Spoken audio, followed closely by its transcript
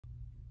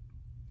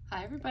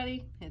Hi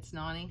everybody, it's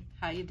Nani.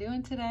 How you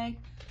doing today?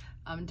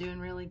 I'm doing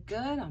really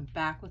good. I'm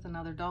back with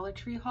another Dollar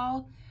Tree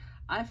haul.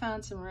 I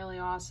found some really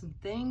awesome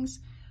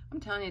things.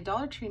 I'm telling you,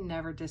 Dollar Tree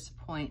never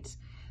disappoints.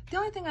 The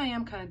only thing I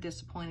am kind of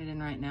disappointed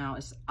in right now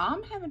is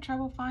I'm having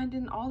trouble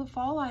finding all the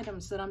fall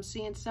items that I'm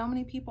seeing so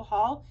many people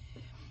haul.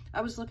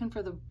 I was looking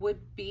for the wood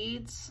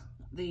beads,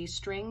 the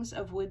strings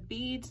of wood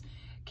beads.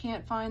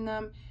 Can't find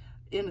them.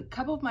 In a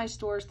couple of my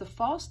stores, the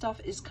fall stuff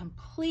is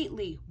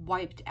completely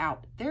wiped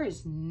out. There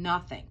is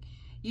nothing.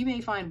 You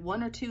may find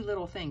one or two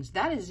little things.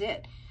 That is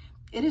it.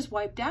 It is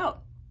wiped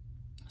out.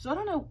 So I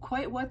don't know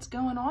quite what's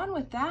going on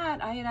with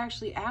that. I had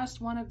actually asked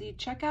one of the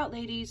checkout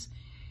ladies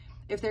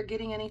if they're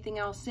getting anything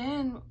else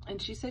in, and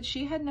she said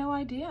she had no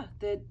idea,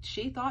 that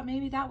she thought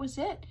maybe that was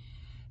it.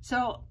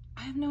 So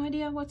I have no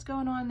idea what's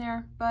going on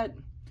there, but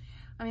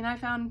I mean, I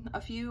found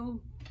a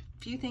few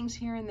things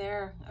here and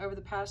there over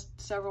the past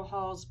several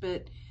hauls,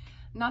 but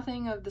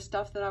nothing of the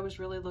stuff that I was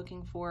really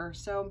looking for.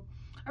 So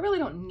I really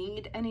don't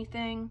need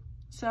anything.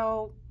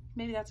 So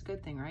maybe that's a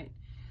good thing, right?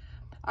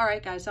 All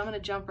right, guys, I'm going to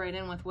jump right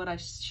in with what I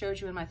showed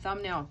you in my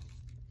thumbnail.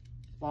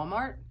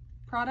 Walmart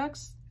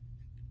products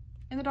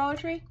in the Dollar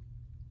Tree?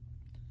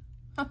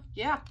 Huh,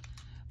 yeah,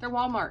 they're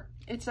Walmart.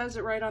 It says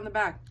it right on the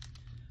back.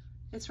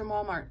 It's from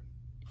Walmart.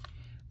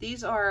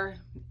 These are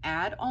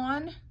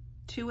add-on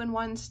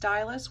 2-in-1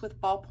 stylus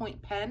with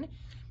ballpoint pen.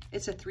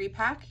 It's a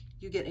 3-pack.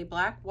 You get a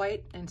black,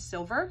 white, and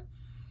silver.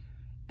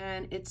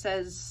 And it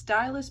says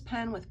stylus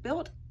pen with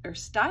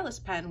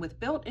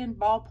built-in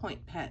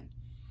ballpoint pen.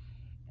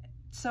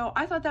 So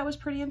I thought that was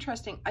pretty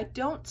interesting. I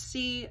don't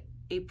see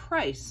a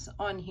price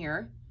on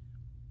here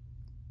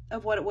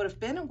of what it would have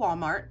been in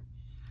Walmart,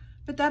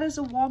 but that is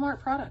a Walmart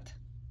product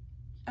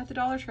at the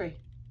Dollar Tree.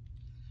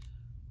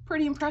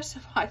 Pretty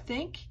impressive, I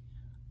think.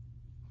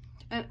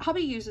 And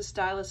hubby uses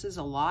styluses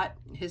a lot.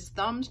 His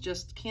thumbs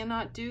just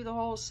cannot do the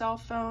whole cell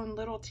phone,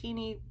 little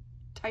teeny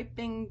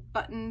typing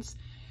buttons.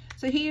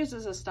 So he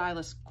uses a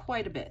stylus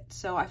quite a bit.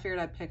 So I figured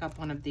I'd pick up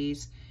one of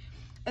these.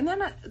 And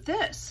then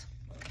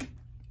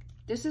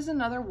this is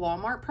another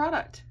Walmart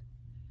product.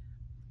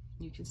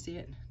 You can see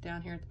it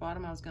down here at the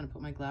bottom. I was going to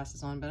put my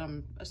glasses on, but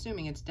I'm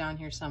assuming it's down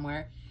here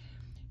somewhere.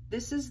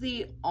 This is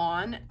the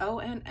ONN,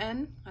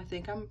 O-N-N. I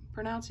think I'm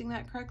pronouncing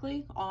that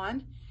correctly,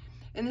 ONN.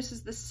 And this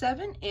is the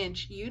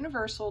 7-inch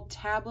universal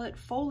tablet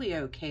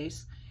folio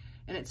case.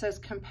 And it says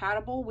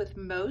compatible with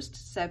most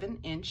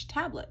 7-inch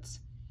tablets.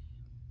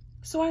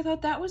 So I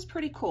thought that was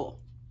pretty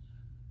cool.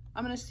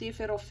 I'm gonna see if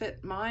it'll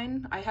fit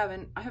mine. I have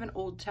an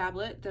old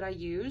tablet that I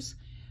use.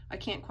 I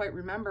can't quite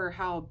remember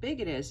how big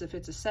it is. If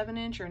it's a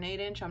 7-inch or an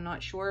 8-inch, I'm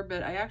not sure,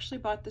 but I actually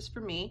bought this for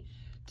me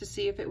to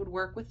see if it would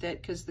work with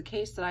it, because the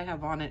case that I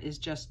have on it is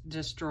just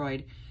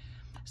destroyed.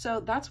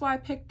 So that's why I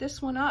picked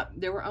this one up.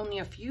 There were only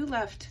a few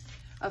left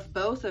of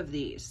both of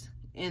these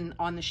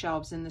on the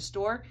shelves in the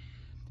store.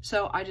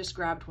 So I just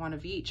grabbed one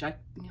of each.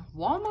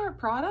 Walmart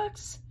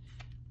products?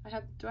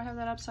 Do I have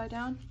that upside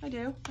down? I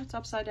do. It's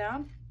upside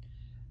down.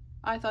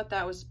 I thought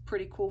that was a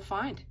pretty cool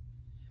find.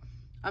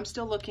 I'm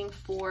still looking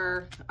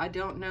for, I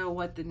don't know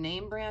what the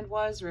name brand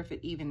was or if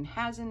it even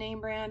has a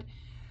name brand,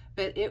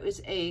 but it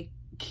was a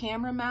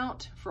camera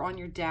mount for on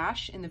your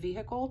dash in the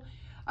vehicle.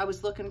 I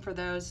was looking for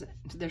those.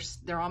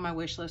 They're on my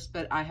wish list,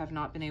 but I have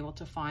not been able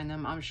to find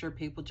them. I'm sure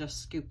people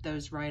just scoop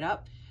those right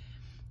up,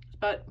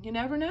 but you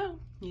never know.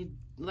 You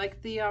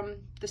like the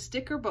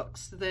sticker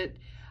books that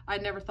I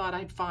never thought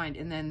I'd find,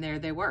 and then there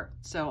they were.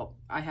 So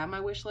I have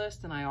my wish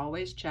list, and I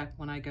always check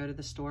when I go to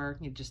the store.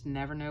 You just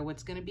never know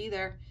what's going to be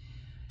there.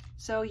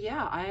 So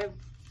yeah, I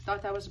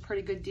thought that was a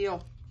pretty good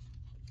deal.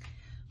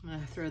 I'm going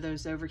to throw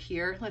those over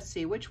here. Let's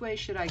see, which way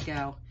should I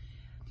go?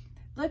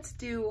 Let's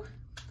do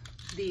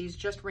these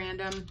just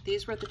random.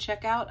 These were at the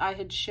checkout. I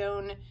had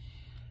shown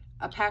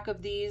a pack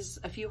of these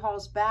a few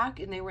hauls back,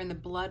 and they were in the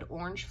blood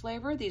orange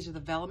flavor. These are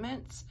the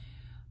Veluments.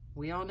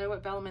 We all know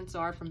what Veluments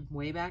are from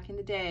way back in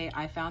the day.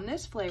 I found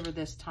this flavor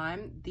this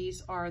time.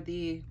 These are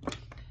the,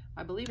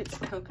 I believe it's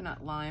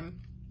coconut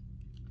lime.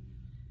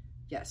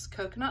 Yes,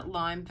 coconut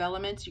lime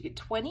Veluments. You get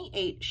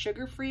 28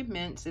 sugar-free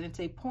mints, and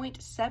it's a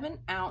 0.7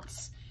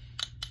 ounce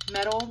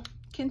metal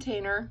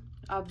container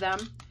of them.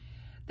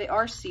 They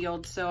are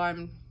sealed, so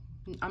I'm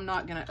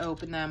not gonna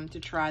open them to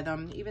try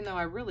them, even though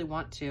I really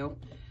want to.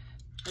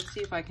 Let's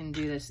see if I can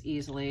do this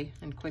easily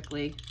and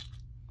quickly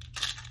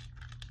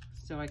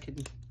so I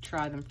could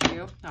try them for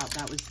you. Oh,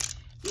 that was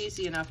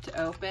easy enough to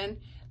open.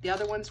 The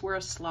other ones were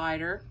a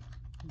slider.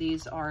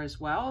 These are as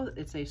well.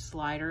 It's a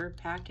slider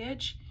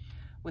package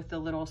with the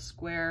little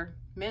square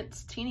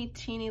mints,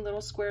 teeny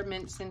little square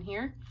mints in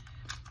here.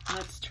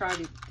 Let's try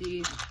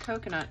the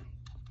coconut.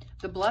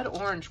 The blood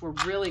orange were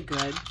really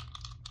good.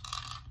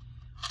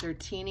 They're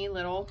teeny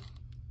little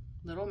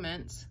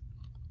mints.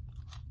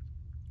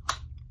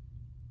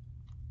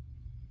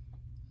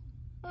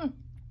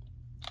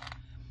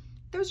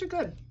 Those are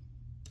good.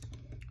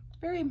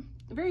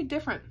 Very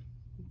different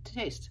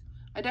taste.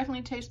 I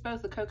definitely taste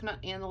both the coconut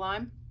and the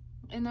lime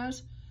in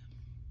those.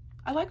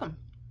 I like them.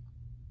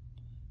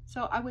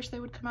 So I wish they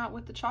would come out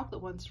with the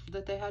chocolate ones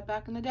that they had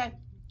back in the day.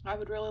 I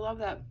would really love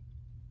that.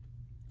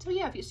 So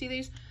yeah, if you see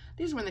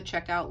these were in the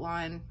checkout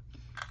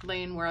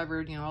lane,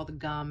 wherever, you know, all the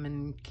gum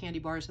and candy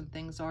bars and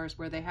things are, is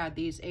where they had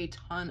these, a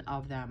ton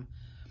of them.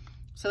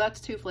 So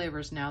that's 2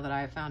 flavors now that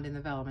I have found in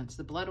the Vellemans,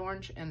 the blood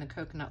orange and the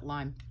coconut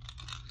lime.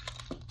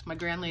 My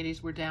grand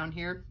ladies were down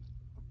here,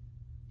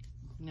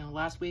 you know,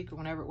 last week or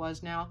whenever it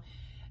was now,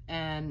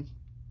 and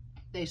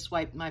they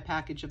swiped my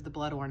package of the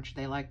blood orange.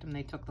 They liked them,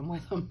 they took them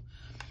with them,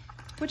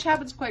 which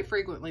happens quite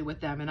frequently with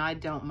them, and I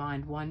don't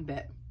mind one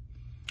bit.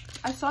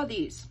 I saw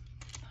these.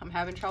 I'm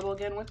having trouble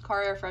again with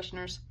car air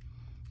fresheners.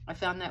 I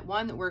found that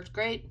one that worked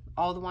great.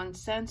 All the 1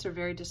 cents are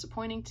very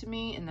disappointing to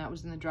me, and that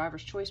was in the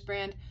Driver's Choice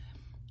brand.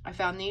 I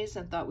found these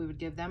and thought we would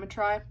give them a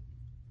try.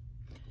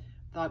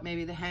 Thought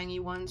maybe the hangy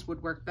ones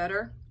would work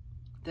better.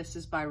 This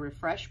is by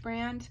Refresh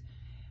brand,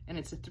 and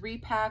it's a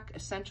 3-pack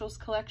essentials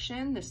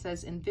collection. This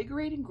says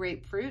invigorating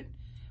grapefruit,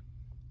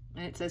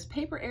 and it says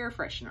paper air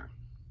freshener.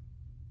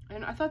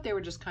 And I thought they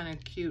were just kind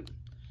of cute.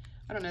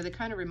 I don't know, they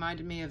kind of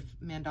reminded me of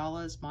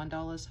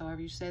mandalas,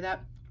 however you say that.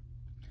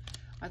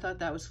 I thought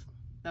that was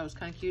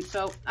kind of cute.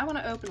 So I want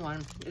to open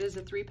one. It is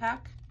a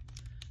 3-pack,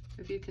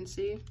 if you can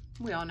see.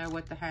 We all know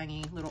what the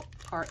hangy little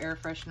car air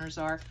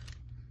fresheners are.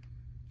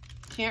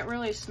 Can't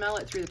really smell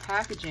it through the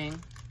packaging.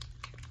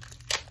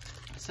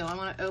 So I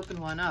want to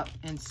open one up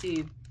and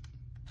see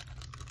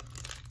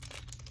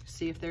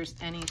if there's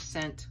any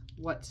scent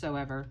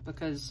whatsoever,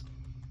 because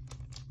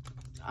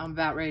I'm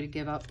about ready to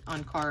give up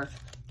on car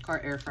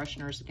air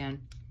fresheners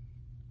again.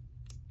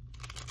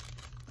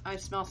 I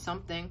smell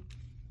something.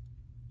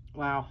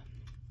 Wow.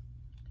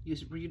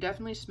 You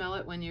definitely smell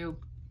it when you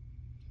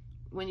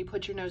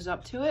put your nose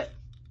up to it.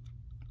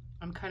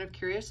 I'm kind of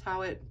curious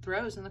how it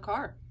throws in the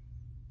car.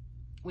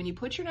 When you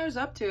put your nose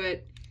up to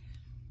it,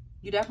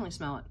 you definitely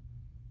smell it.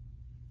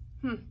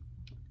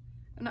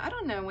 And I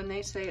don't know, when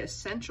they say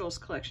essentials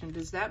collection,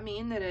 does that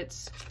mean that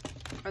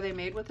are they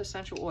made with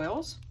essential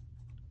oils?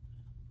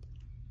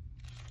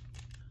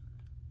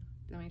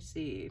 Let me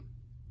see.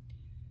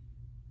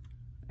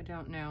 I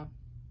don't know.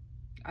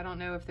 I don't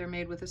know if they're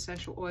made with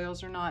essential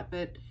oils or not,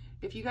 but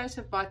if you guys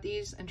have bought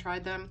these and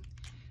tried them,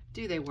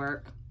 do they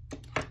work?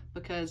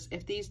 Because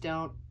if these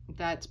don't,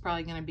 that's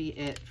probably going to be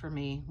it for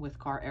me with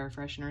car air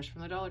fresheners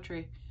from the Dollar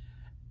Tree.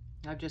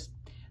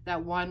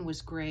 That one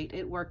was great.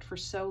 It worked for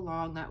so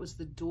long. That was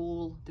the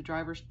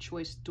Driver's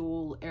Choice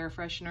dual air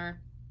freshener.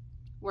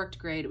 Worked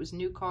great. It was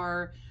new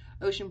car,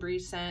 ocean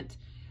breeze scent.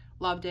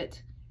 Loved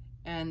it.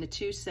 And the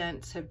 2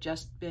 cents have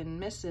just been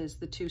misses.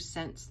 The 2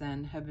 cents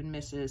then have been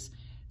misses.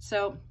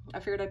 So I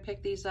figured I'd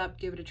pick these up,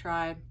 give it a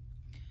try.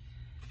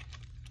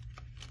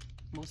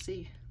 We'll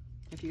see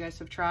if you guys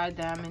have tried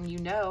them and you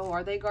know,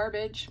 are they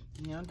garbage?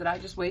 You know, did I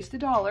just waste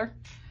 $1?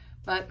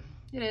 But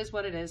it is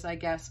what it is, I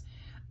guess.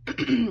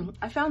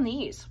 I found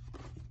these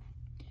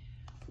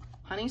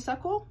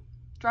honeysuckle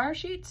dryer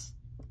sheets.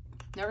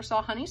 Never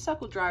saw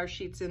honeysuckle dryer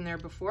sheets in there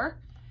before.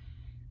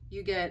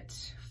 You get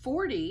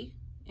 40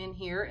 in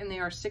here, and they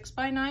are 6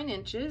 by 9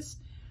 inches.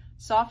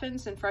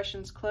 Softens and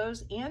freshens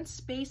clothes and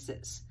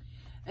spaces.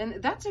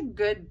 And that's a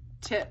good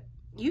tip.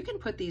 You can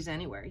put these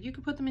anywhere. You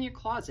can put them in your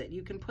closet.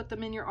 You can put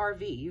them in your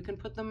RV. You can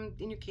put them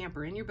in your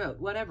camper, in your boat,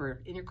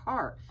 whatever, in your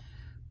car.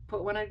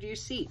 Put one under your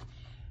seat.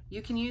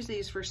 You can use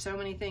these for so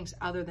many things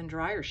other than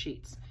dryer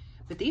sheets.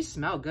 But these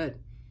smell good.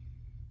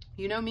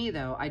 You know me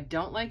though, I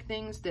don't like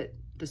things the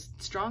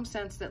strong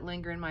scents that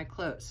linger in my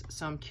clothes.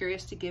 So I'm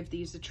curious to give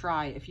these a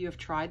try. If you have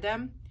tried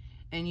them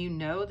and you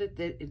know that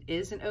it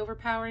is an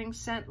overpowering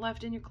scent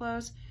left in your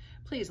clothes,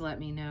 please let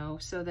me know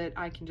so that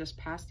I can just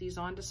pass these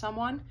on to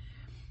someone.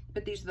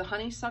 But these are the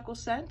honeysuckle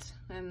scent,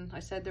 and I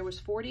said there was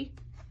 40.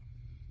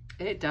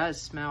 It does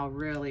smell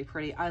really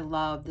pretty. I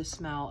love the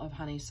smell of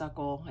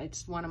honeysuckle.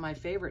 It's one of my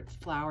favorite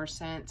flower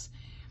scents.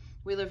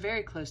 We live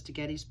very close to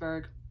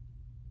Gettysburg,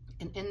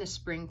 and in the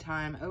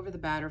springtime, over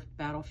the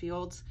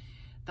battlefields,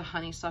 the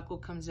honeysuckle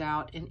comes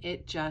out, and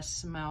it just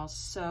smells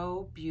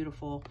so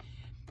beautiful.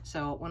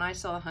 So when I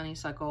saw the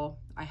honeysuckle,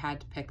 I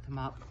had to pick them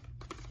up.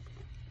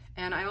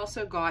 And I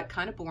also got,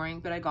 kind of boring,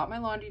 but I got my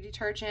laundry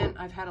detergent.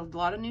 I've had a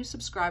lot of new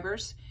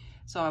subscribers,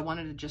 so I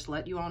wanted to just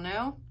let you all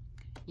know.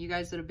 You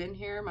guys that have been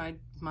here,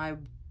 my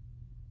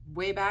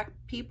way back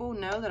people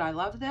know that I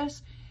love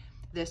this.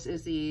 This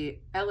is the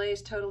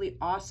LA's Totally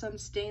Awesome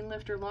Stain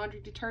Lifter Laundry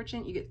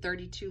Detergent. You get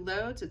 32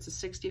 loads. It's a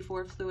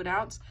 64 fluid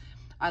ounce.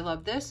 I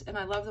love this, and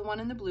I love the one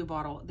in the blue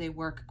bottle. They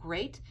work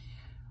great.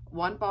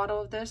 One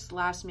bottle of this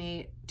lasts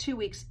me 2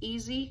 weeks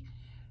easy.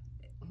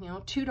 You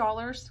know,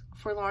 $2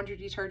 for laundry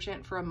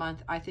detergent for a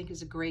month, I think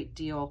is a great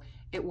deal.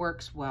 It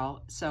works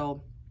well.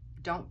 So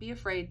don't be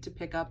afraid to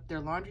pick up their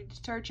laundry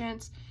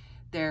detergents,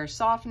 their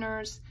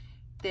softeners.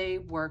 They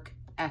work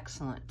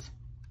excellent.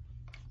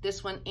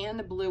 This one and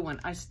the blue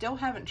one. I still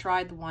haven't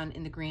tried the one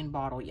in the green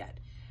bottle yet.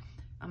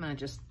 I'm gonna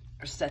just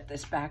set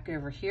this back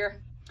over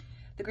here.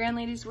 The grand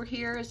ladies were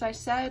here, as I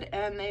said,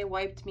 and they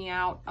wiped me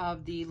out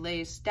of the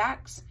Lay's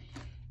stacks.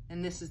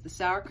 And this is the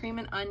sour cream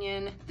and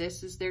onion.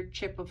 This is their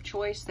chip of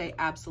choice. They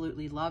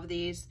absolutely love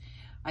these.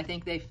 I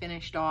think they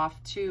finished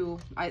off 2.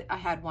 I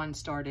had one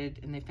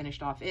started and they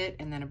finished off it,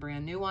 and then a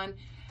brand new one.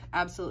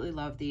 Absolutely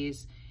love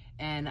these.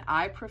 And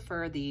I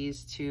prefer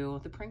these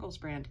to the Pringles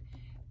brand.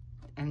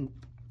 And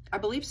I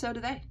believe so do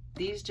they.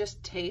 These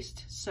just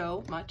taste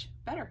so much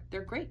better.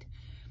 They're great.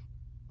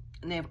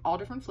 And they have all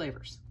different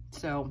flavors.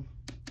 So,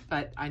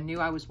 but I knew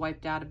I was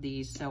wiped out of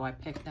these, so I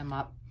picked them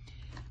up.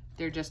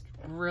 They're just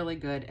really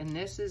good. And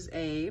this is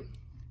a,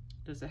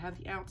 does it have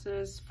the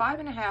ounces?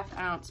 5.5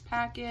 ounce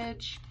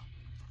package.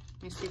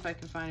 Let me see if I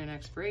can find an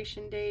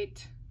expiration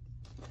date.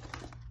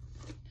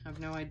 I have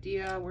no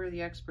idea where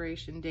the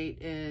expiration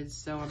date is,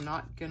 so I'm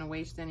not gonna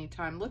waste any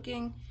time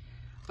looking,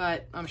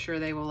 but I'm sure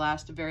they will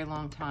last a very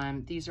long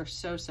time. These are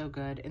so, so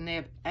good, and they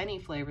have any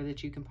flavor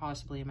that you can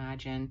possibly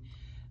imagine.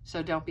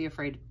 So don't be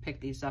afraid to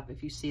pick these up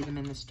if you see them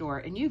in the store,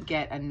 and you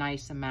get a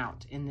nice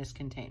amount in this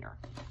container.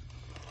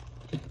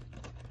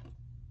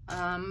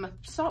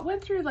 So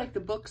went through like the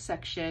book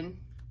section,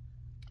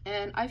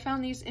 and I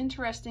found these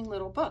interesting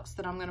little books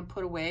that I'm gonna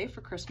put away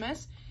for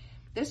Christmas.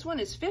 This one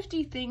is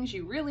 50 Things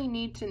You Really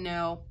Need to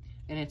Know,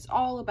 and it's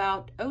all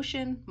about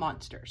ocean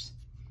monsters.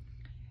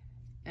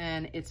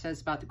 And it says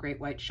about the great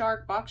white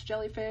shark, box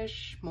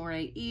jellyfish,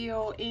 moray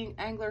eel,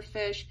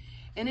 anglerfish,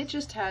 and it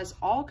just has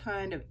all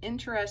kind of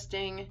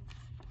interesting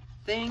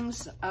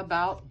things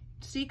about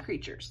sea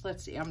creatures.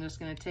 Let's see, I'm just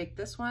gonna take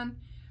this one,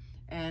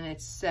 and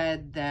it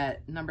said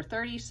that number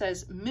 30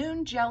 says,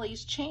 moon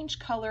jellies change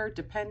color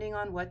depending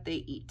on what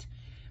they eat.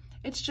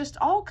 It's just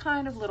all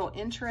kind of little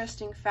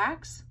interesting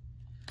facts.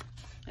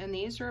 And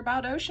these are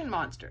about ocean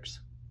monsters.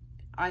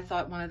 I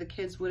thought one of the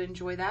kids would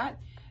enjoy that.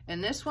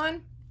 And this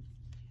one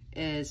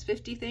is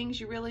 50 Things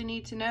You Really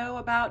Need to Know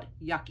About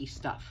Yucky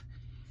Stuff.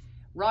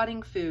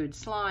 Rotting food,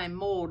 slime,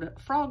 mold,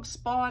 frog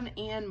spawn,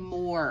 and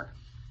more.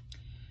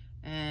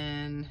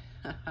 And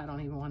I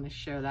don't even want to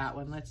show that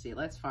one. Let's see,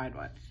 let's find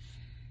one.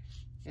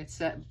 It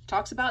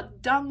talks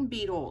about dung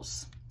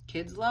beetles.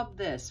 Kids love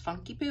this.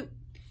 Funky poop.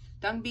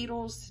 Dung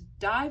beetles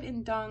dive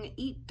in dung,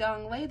 eat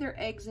dung, lay their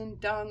eggs in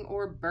dung,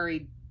 or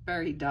bury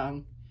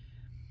dung.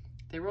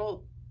 They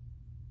roll,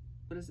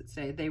 what does it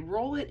say? They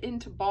roll it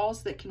into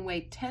balls that can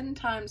weigh 10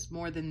 times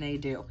more than they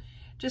do.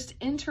 Just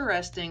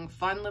interesting,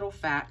 fun little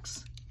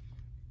facts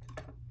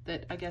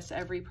that I guess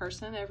every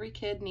person, every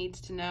kid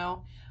needs to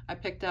know. I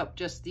picked up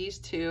just these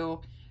two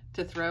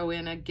to throw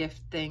in a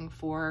gift thing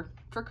for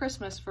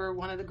Christmas for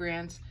one of the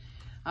grands.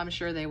 I'm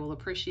sure they will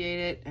appreciate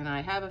it, and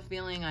I have a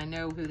feeling I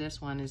know who this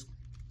one is,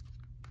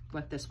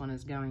 what this one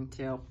is going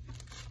to.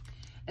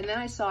 And then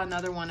I saw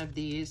another one of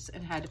these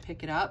and had to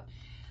pick it up.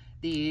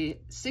 The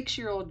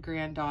 6-year-old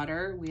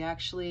granddaughter, we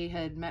actually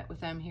had met with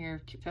them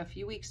here a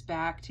few weeks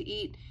back to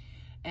eat,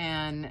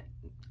 and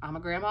I'm a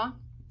grandma.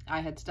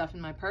 I had stuff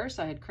in my purse.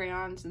 I had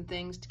crayons and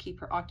things to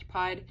keep her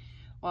occupied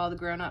while the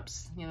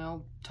grown-ups, you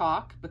know,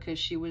 talk, because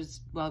she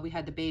was, well, we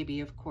had the baby,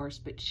 of course,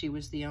 but she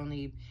was the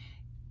only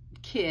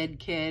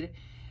kid.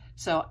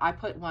 So I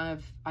put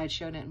I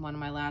showed it in one of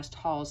my last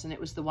hauls, and it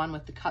was the one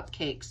with the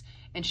cupcakes,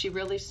 and she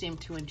really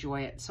seemed to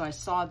enjoy it. So I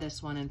saw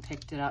this one and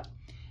picked it up,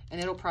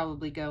 and it'll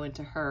probably go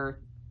into her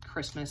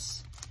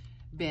Christmas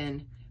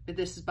bin. But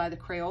this is by the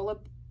Crayola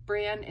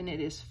brand, and it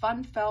is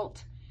fun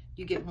felt.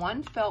 You get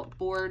 1 felt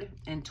board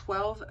and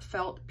 12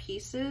 felt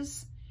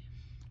pieces.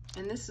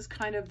 And this is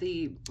kind of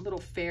the little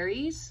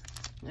fairies,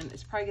 and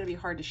it's probably gonna be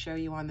hard to show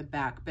you on the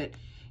back, but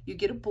you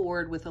get a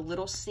board with a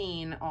little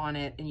scene on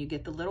it, and you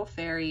get the little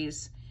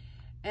fairies,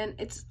 and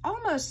it's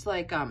almost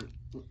like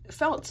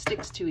felt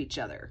sticks to each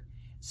other.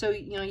 So,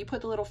 you know, you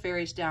put the little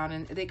fairies down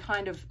and they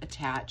kind of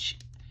attach.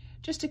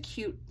 Just a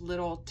cute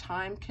little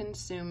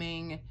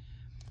time-consuming,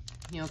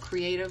 you know,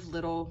 creative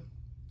little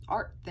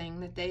art thing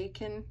that they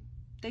can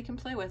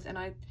play with. And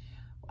I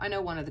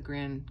know one of the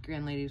grand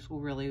ladies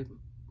will really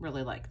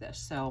like this.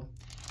 So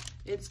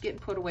it's getting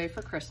put away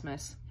for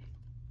Christmas.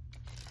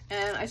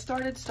 And I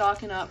started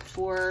stocking up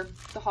for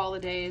the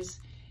holidays,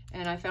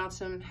 and I found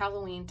some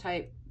Halloween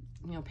type,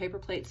 you know, paper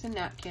plates and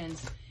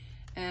napkins.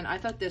 And I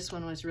thought this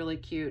one was really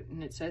cute,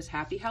 and it says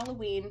Happy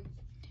Halloween.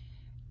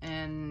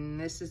 And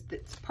this is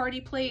the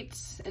party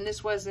plates, and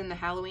this was in the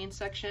Halloween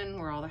section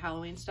where all the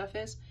Halloween stuff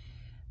is.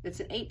 It's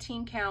an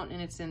 18 count,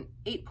 and it's an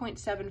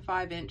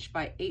 8.75 inch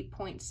by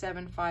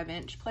 8.75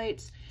 inch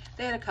plates.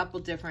 They had a couple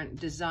different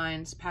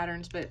designs,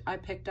 patterns, but I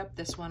picked up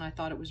this one. I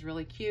thought it was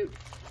really cute,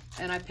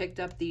 and I picked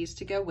up these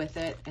to go with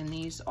it. And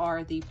these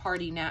are the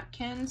party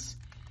napkins.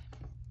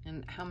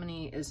 And how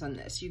many is on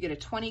this? You get a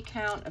 20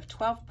 count of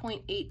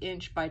 12.8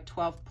 inch by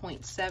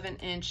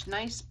 12.7 inch.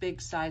 Nice big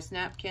size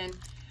napkin.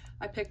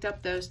 I picked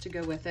up those to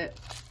go with it.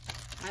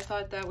 I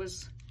thought that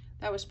was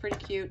pretty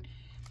cute.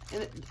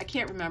 And I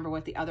can't remember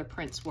what the other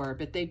prints were,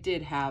 but they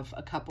did have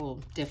a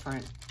couple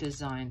different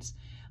designs.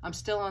 I'm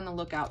still on the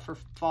lookout for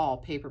fall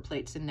paper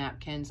plates and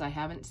napkins. I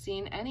haven't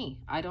seen any.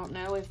 I don't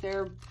know if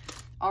they're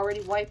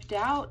already wiped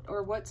out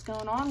or what's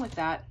going on with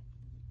that.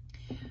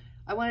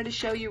 I wanted to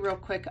show you real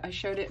quick. I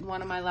showed it in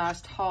one of my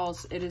last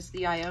hauls. It is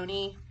the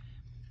Ioni,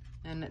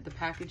 and the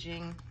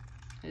packaging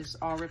is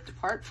all ripped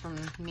apart from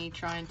me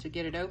trying to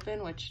get it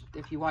open, which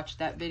if you watched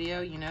that video,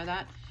 you know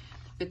that.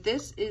 But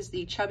this is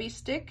the Chubby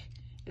Stick.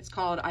 It's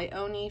called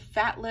Ioni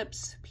Fat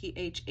Lips,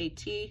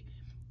 P-H-A-T,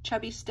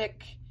 Chubby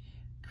Stick,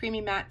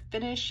 Creamy Matte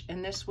Finish,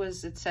 and this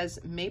was, it says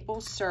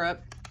maple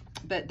syrup,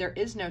 but there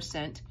is no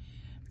scent,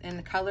 and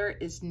the color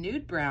is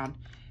nude brown.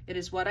 It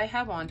is what I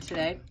have on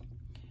today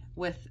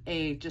with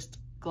a just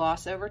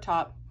gloss over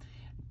top.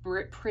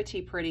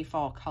 Pretty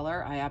fall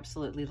color. I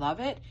absolutely love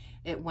it.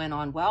 It went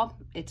on well.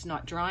 It's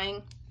not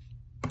drying.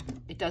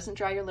 It doesn't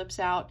dry your lips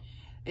out.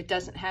 It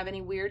doesn't have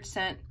any weird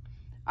scent.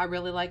 I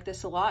really like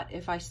this a lot.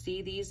 If I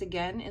see these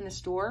again in the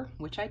store,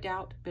 which I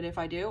doubt, but if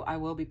I do, I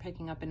will be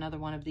picking up another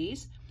one of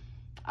these.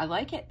 I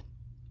like it.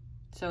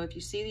 So if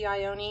you see the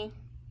Ioni,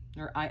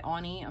 or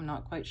Ioni, I'm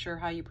not quite sure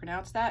how you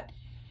pronounce that.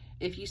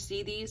 If you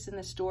see these in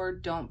the store,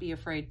 don't be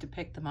afraid to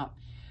pick them up.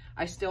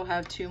 I still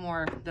have 2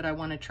 more that I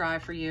want to try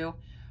for you.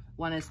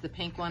 One is the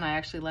pink one. I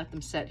actually let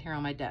them sit here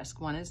on my desk.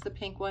 One is the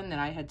pink one that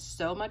I had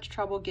so much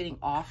trouble getting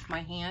off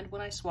my hand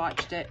when I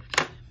swatched it.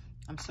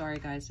 I'm sorry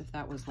guys if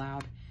that was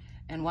loud.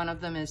 And one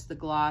of them is the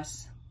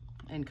gloss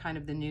and kind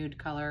of the nude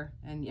color.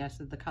 And yes,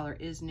 the color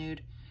is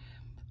nude.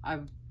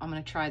 I'm going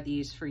to try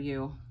these for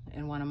you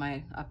in one of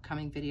my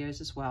upcoming videos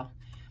as well.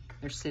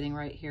 They're sitting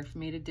right here for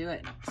me to do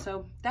it.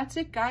 So that's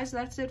it, guys.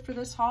 That's it for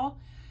this haul.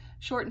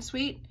 Short and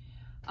sweet.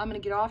 I'm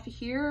going to get off of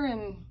here,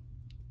 and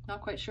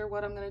not quite sure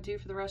what I'm going to do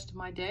for the rest of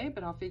my day,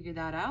 but I'll figure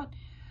that out.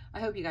 I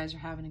hope you guys are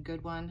having a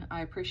good one. I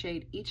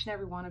appreciate each and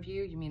every one of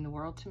you. You mean the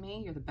world to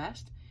me. You're the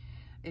best.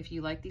 If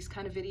you like these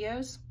kind of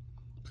videos,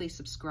 please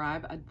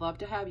subscribe. I'd love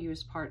to have you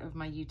as part of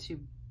my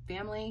YouTube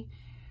family.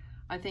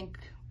 I think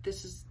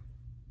this is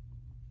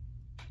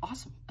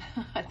awesome.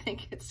 I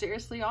think it's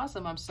seriously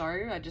awesome. I'm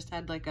sorry. I just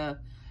had like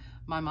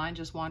my mind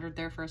just wandered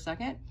there for a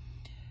second.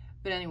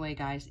 But anyway,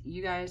 guys,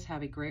 you guys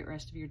have a great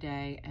rest of your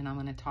day, and I'm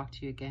going to talk to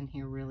you again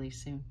here really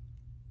soon.